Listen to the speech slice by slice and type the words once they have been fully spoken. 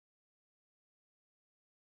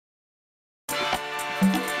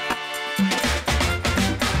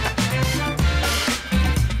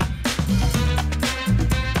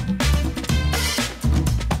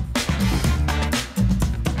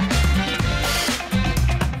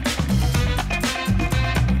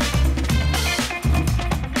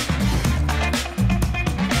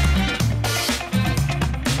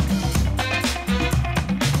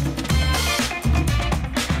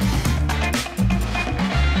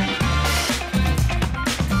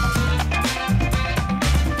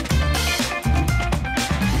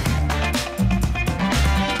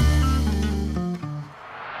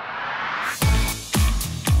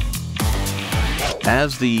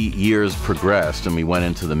As the years progressed and we went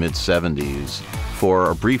into the mid-70s, for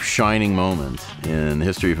a brief shining moment in the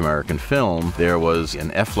history of American film, there was an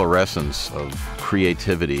efflorescence of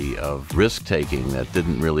creativity, of risk-taking that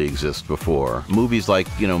didn't really exist before. Movies like,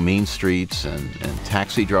 Mean Streets and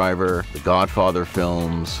Taxi Driver, the Godfather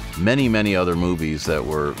films, many other movies that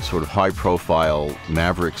were sort of high-profile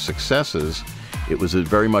maverick successes. It was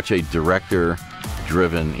very much a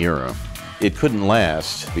director-driven era. It couldn't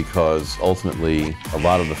last because ultimately a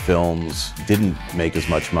lot of the films didn't make as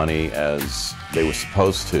much money as they were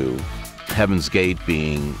supposed to, Heaven's Gate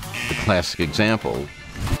being the classic example.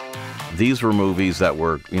 These were movies that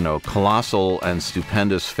were, colossal and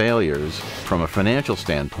stupendous failures from a financial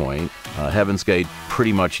standpoint. Heaven's Gate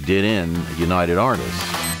pretty much did in United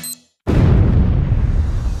Artists.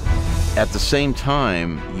 At the same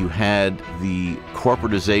time, you had the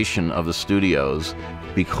corporatization of the studios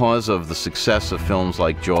because of the success of films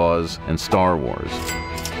like Jaws and Star Wars.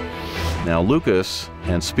 Now, Lucas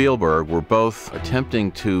and Spielberg were both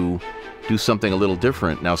attempting to do something a little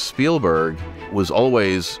different. Now, Spielberg was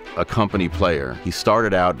always a company player. He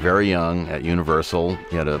started out very young at Universal.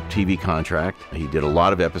 He had a TV contract. He did a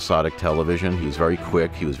lot of episodic television. He was very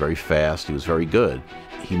quick. He was very fast. He was very good.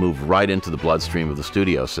 He moved right into the bloodstream of the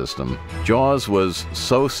studio system. Jaws was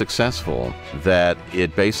so successful that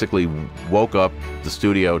it basically woke up the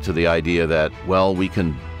studio to the idea that, well, we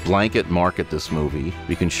can blanket market this movie.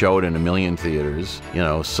 We can show it in 1 million theaters,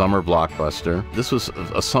 summer blockbuster. This was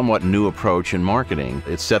a somewhat new approach in marketing.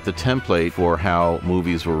 It set the template for how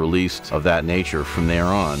movies were released of that nature from there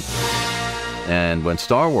on. And when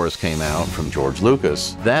Star Wars came out from George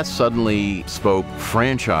Lucas, that suddenly spoke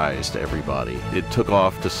franchise to everybody. It took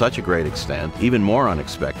off to such a great extent, even more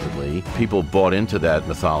unexpectedly. People bought into that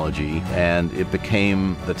mythology, and it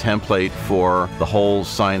became the template for the whole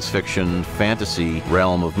science fiction fantasy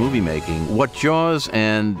realm of movie making. What Jaws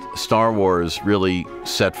and Star Wars really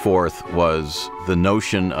set forth was the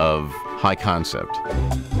notion of high concept.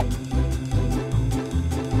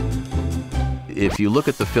 If you look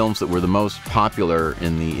at the films that were the most popular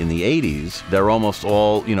in the 80s, they're almost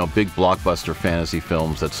all, big blockbuster fantasy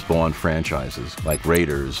films that spawned franchises, like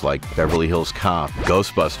Raiders, like Beverly Hills Cop,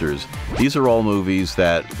 Ghostbusters. These are all movies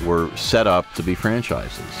that were set up to be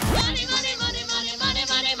franchises.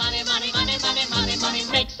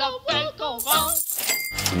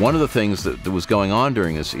 One of the things that was going on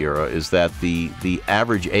during this era is that the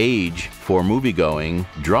average age for movie-going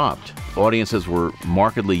dropped. Audiences were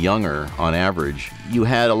markedly younger on average. You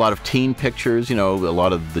had a lot of teen pictures, a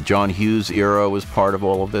lot of the John Hughes era was part of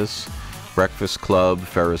all of this. Breakfast Club,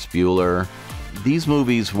 Ferris Bueller. These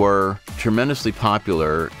movies were tremendously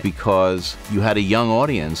popular because you had a young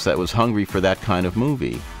audience that was hungry for that kind of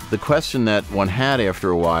movie. The question that one had after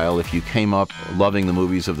a while, if you came up loving the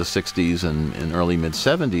movies of the 60s and early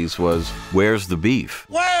mid-70s, was, where's the beef?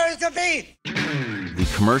 Where's the beef? The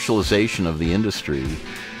commercialization of the industry,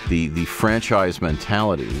 the franchise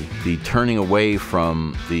mentality, the turning away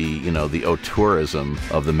from the auteurism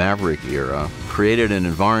of the Maverick era, created an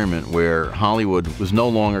environment where Hollywood was no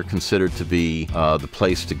longer considered to be the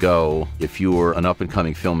place to go if you were an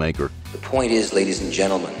up-and-coming filmmaker. The point is, ladies and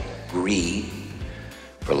gentlemen, greed,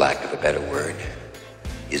 for lack of a better word,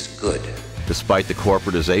 is good. Despite the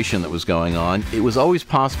corporatization that was going on, it was always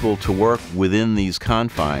possible to work within these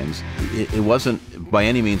confines. It wasn't by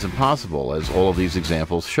any means impossible, as all of these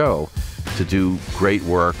examples show, to do great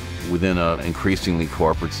work within an increasingly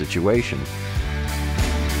corporate situation.